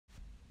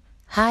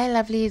Hi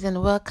lovelies,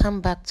 and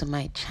welcome back to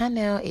my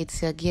channel.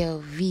 It's your girl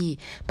V.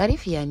 But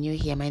if you are new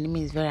here, my name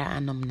is Vera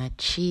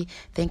Anomnachi.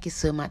 Thank you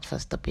so much for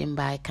stopping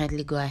by.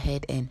 Kindly go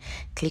ahead and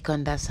click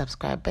on that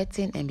subscribe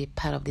button and be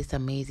part of this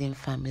amazing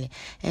family.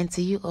 And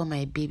to you all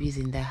my babies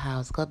in the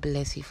house, God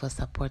bless you for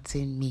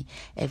supporting me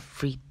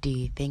every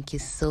day. Thank you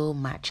so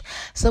much.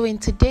 So in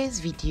today's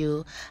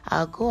video,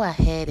 I'll go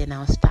ahead and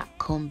I'll start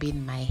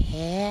combing my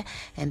hair,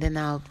 and then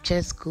I'll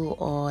just go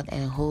on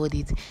and hold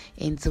it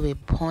into a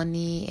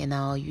pony, and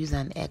I'll use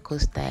an eco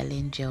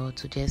styling gel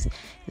to just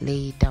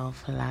lay it down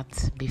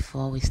flat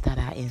before we start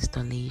our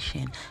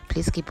installation.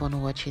 Please keep on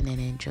watching and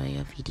enjoy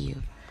your video.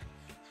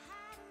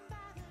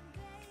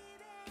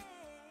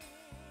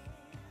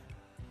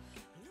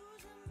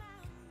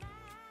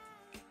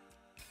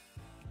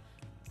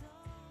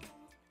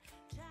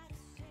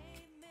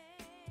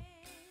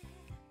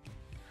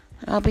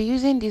 I'll be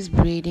using this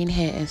braiding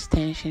hair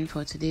extension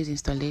for today's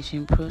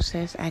installation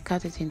process. I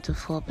cut it into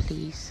 4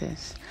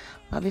 pieces.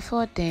 But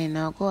before then,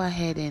 I'll go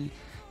ahead and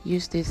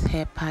use this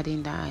hair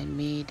padding that I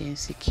made and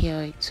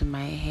secure it to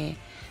my hair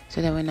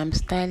so that when I'm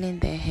styling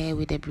the hair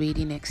with the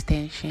braiding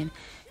extension,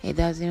 it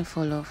doesn't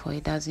fall off or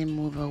it doesn't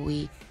move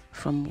away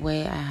from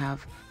where I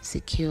have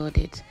secured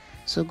it.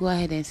 So go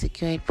ahead and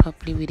secure it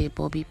properly with a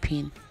bobby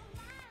pin.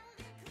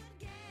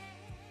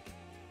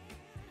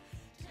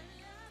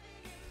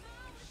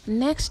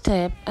 Next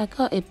step, I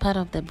got a part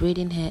of the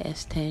braiding hair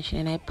extension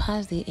and I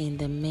passed it in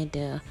the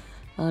middle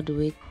all the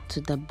way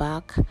to the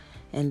back,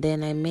 and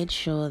then I made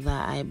sure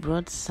that I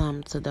brought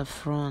some to the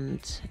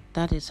front.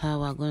 That is how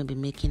we're going to be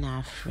making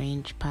our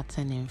fringe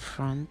pattern in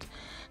front.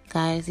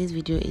 Guys, this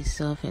video is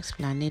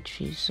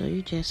self-explanatory, so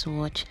you just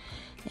watch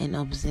and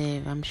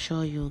observe. I'm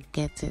sure you'll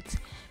get it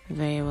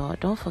very well.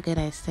 Don't forget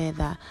I said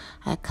that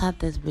I cut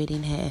this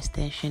braiding hair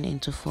extension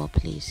into 4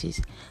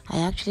 places. I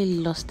actually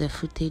lost the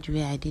footage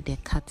where I did the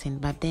cutting,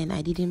 but then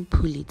I didn't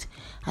pull it.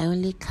 I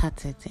only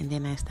cut it and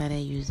then I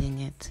started using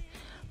it.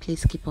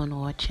 Please keep on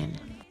watching.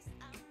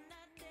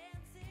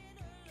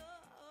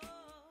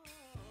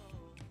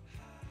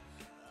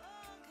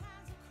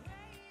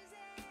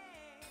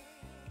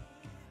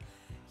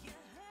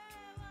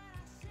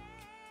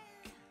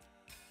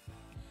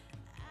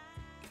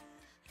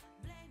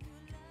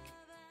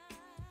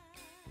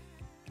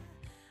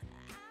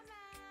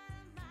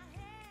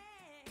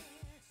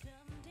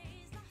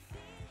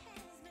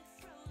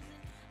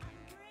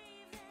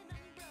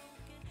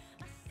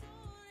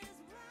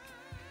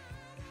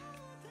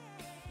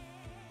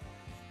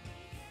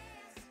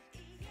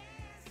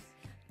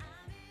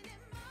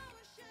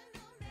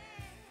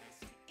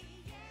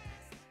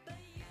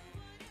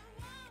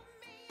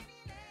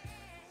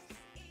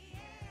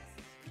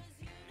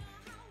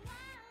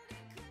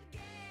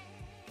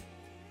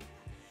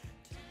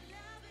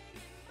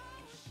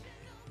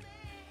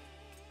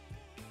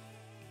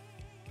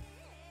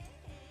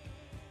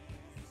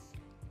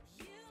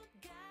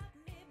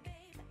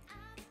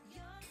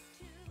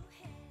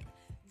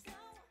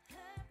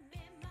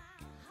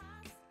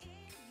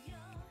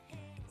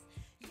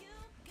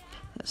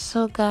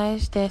 So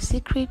guys, the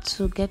secret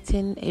to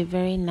getting a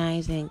very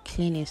nice and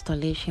clean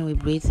installation with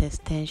braids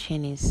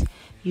extension is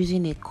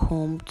using a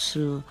comb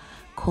to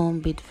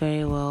comb it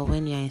very well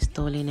when you're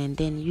installing, and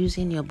then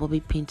using your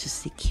bobby pin to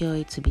secure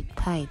it to be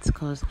tight,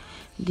 because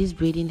this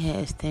braiding hair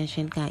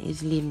extension can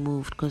easily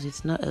move because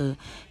it's not a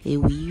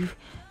weave.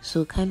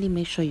 So kindly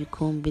make sure you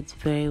comb it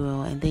very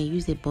well and then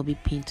use a bobby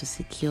pin to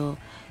secure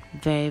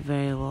very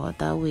well.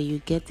 That way you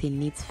get a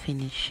neat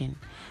finishing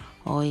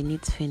or a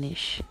neat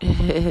finish.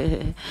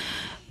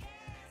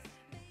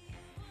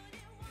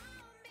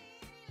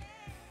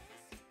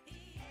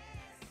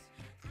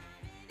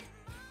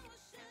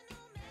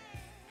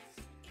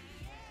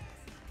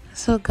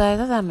 So guys,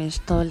 as I'm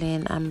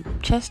installing, I'm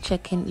just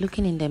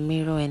looking in the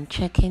mirror and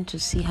checking to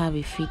see how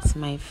it fits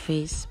my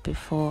face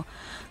before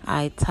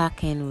I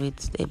tack in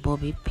with a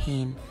bobby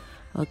pin.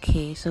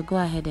 Okay, so go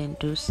ahead and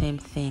do same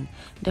thing.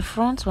 The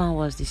front one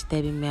was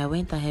disturbing me. I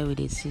went ahead with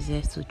the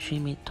scissors to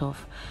trim it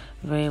off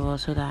very well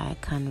so that I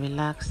can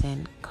relax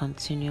and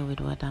continue with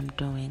what I'm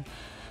doing.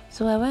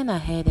 So I went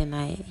ahead and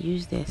I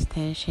used the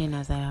extension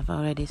as I have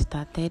already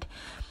started.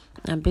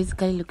 I'm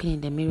basically looking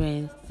in the mirror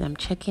and I'm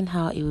checking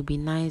how it will be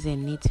nice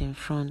and neat in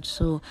front.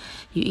 So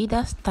you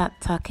either start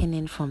tacking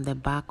in from the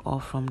back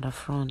or from the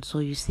front. So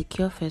you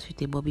secure first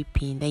with a bobby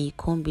pin, then you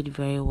comb it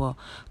very well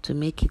to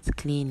make it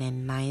clean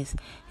and nice,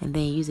 and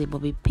then you use a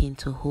bobby pin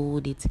to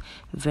hold it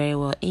very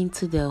well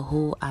into the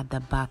hole at the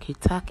back. You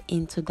tack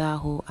into that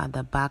hole at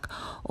the back,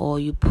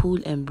 or you pull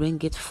and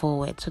bring it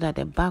forward so that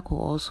the back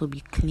will also be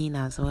clean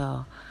as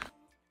well.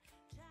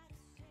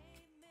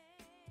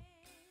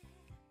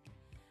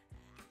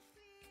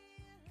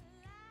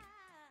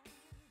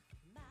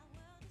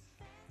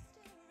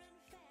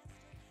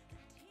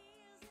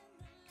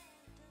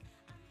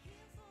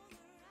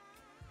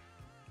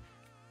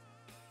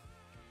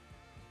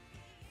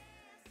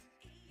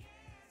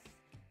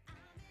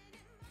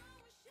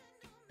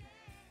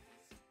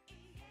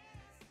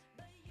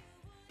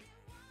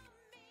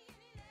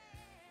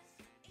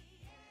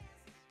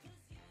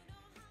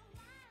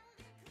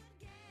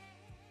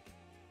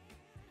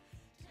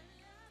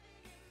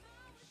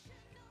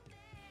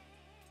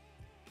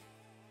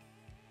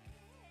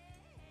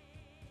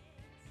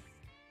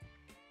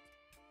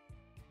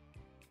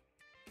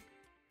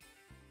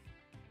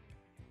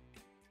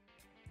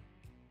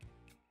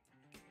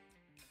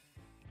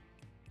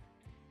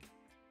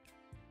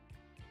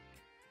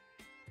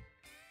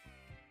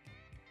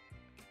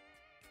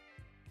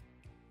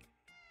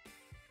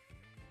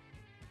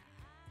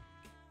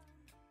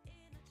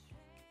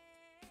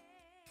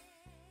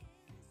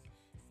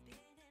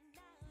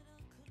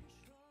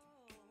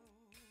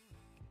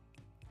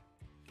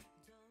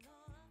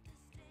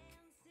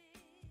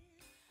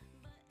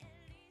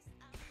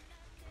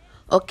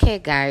 Okay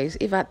guys,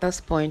 if at this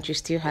point you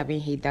still haven't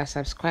hit that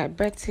subscribe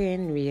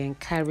button, we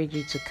encourage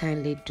you to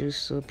kindly do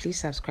so. Please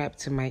subscribe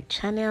to my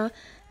channel,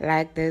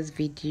 like this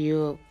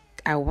video.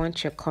 I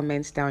want your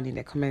comments down in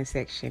the comment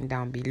section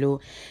down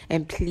below,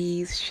 and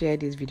please share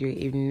this video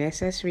if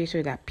necessary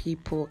so that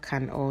people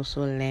can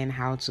also learn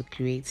how to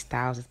create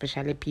styles,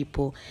 especially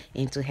people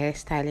into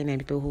hairstyling and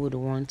people who would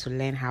want to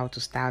learn how to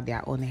style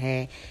their own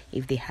hair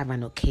if they have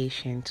an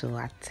occasion to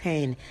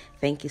attend.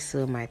 Thank you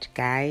so much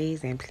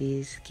guys, and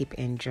please keep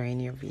enjoying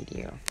your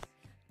video.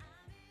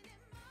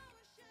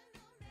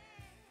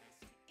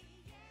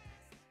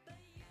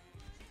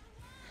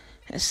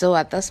 So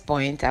at this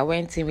point I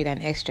went in with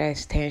an extra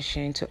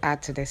extension to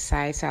add to the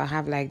side, so I'll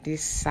have like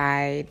this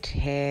side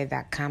hair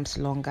that comes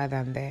longer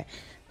than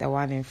the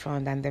one in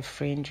front and the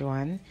fringe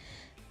one.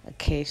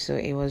 Okay, so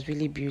it was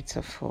really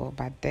beautiful,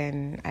 but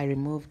then I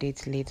removed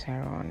it later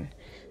on,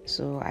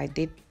 so I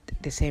did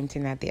the same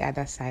thing at the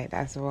other side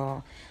as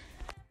well.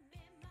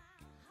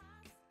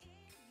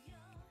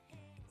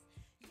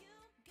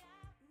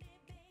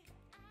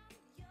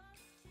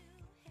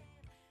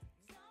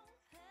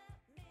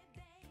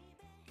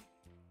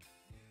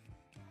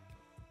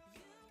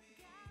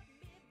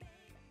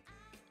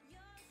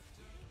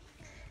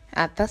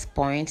 At this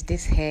point,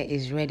 this hair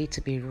is ready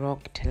to be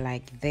rocked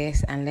like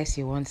this, unless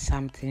you want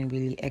something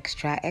really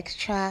extra,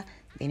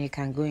 then you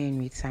can go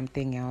in with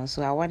something else.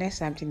 So I wanted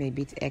something a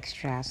bit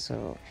extra,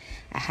 so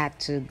I had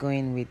to go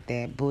in with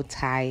the bow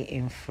tie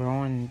in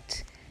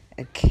front.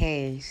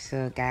 Okay,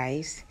 so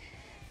guys,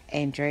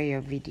 enjoy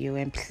your video,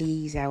 and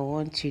please, I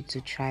want you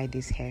to try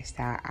this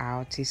hairstyle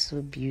out. It's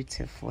so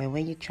beautiful, and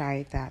when you try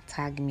it out,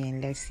 tag me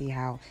and let's see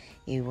how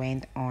it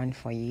went on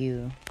for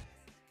you.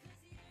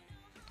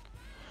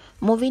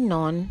 Moving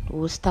on,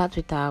 we'll start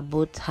with our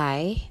bow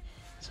tie.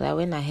 So I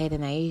went ahead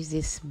and I used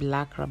this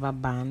black rubber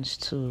bands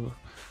to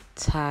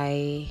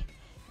tie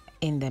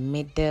in the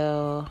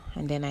middle,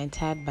 and then I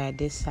tied by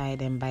this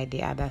side and by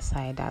the other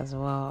side as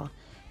well.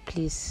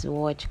 Please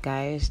watch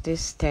guys,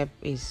 this step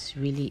is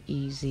really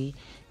easy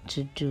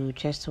to do.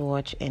 Just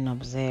watch and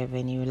observe,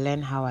 and you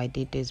learn how I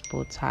did this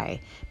bow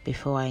tie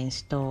before I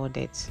installed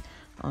it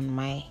on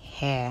my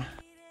hair.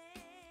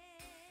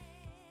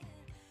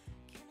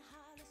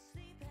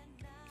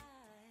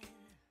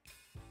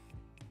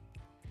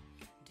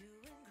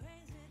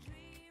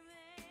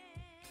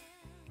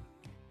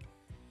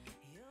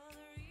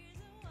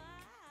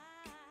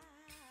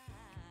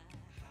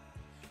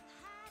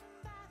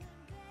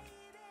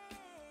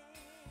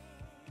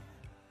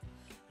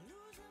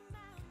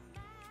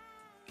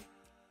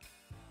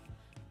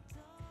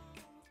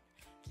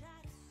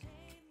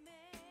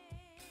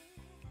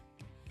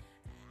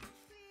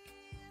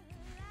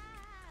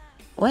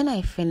 When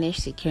I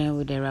finished securing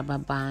with the rubber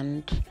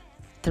band,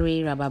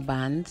 3 rubber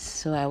bands,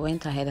 so I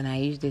went ahead and I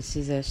used the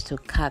scissors to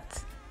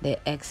cut the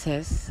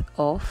excess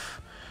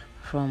off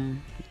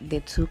from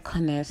the 2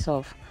 corners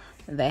of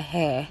the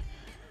hair.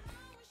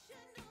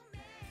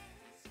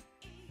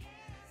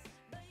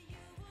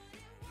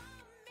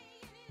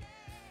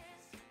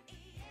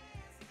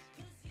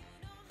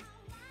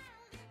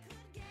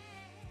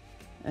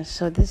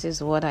 So this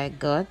is what I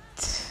got.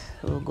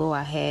 We'll go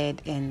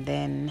ahead and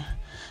then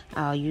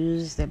I'll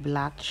use the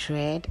black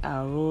thread.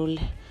 I'll roll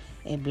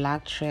a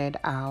black thread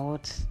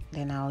out,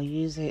 then I'll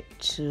use it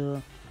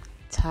to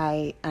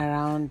tie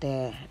around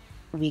the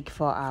wig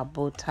for our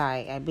bow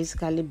tie. I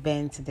basically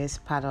bent this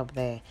part of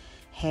the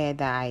hair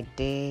that I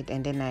did,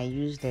 and then I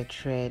used the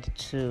thread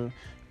to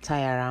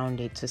tie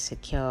around it to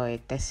secure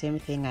it. The same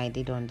thing I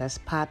did on this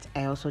part,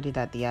 I also did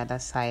at the other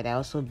side. I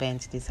also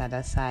bent this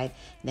other side,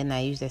 then I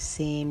used the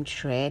same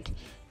thread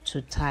to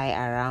tie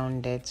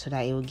around it so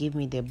that it will give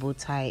me the bow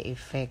tie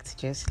effect,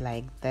 just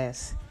like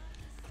this.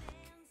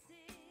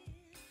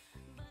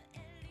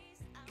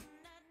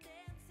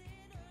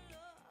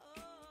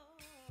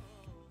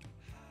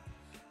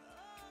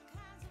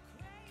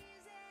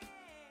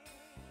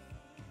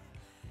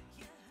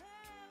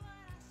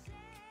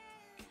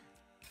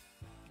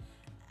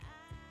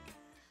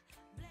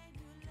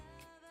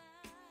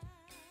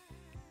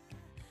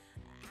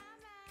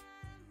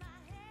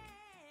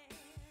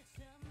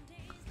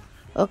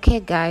 Okay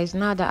guys,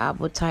 now that our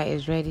bow tie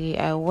is ready,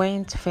 I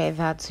went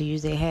further to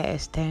use a hair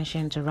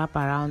extension to wrap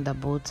around the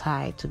bow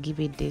tie to give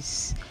it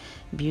this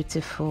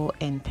beautiful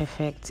and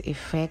perfect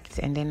effect,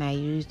 and then I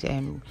used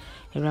a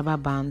rubber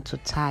band to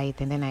tie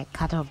it, and then I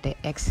cut off the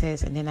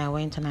excess, and then I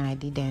went on and I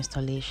did the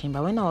installation.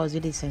 But when I was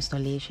doing this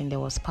installation, there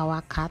was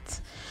power cut,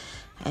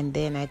 and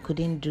then I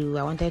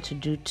wanted to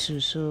do 2,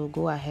 so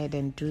go ahead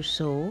and do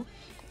so.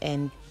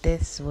 And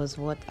this was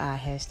what our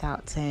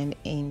hairstyle turned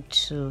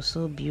into.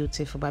 So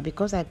beautiful. But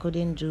because I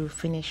couldn't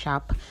finish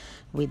up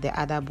with the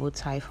other bow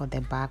tie for the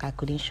back, I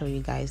couldn't show you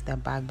guys the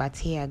back. But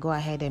here, go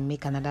ahead and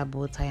make another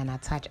bow tie and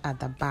attach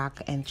at the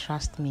back, and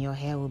trust me, your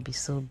hair will be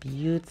so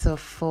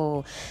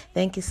beautiful.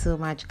 Thank you so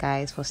much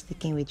guys for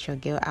sticking with your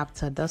girl up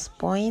to this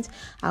point.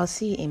 I'll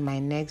see you in my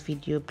next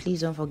video.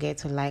 Please don't forget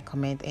to like,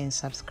 comment and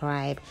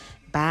subscribe.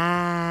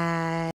 Bye.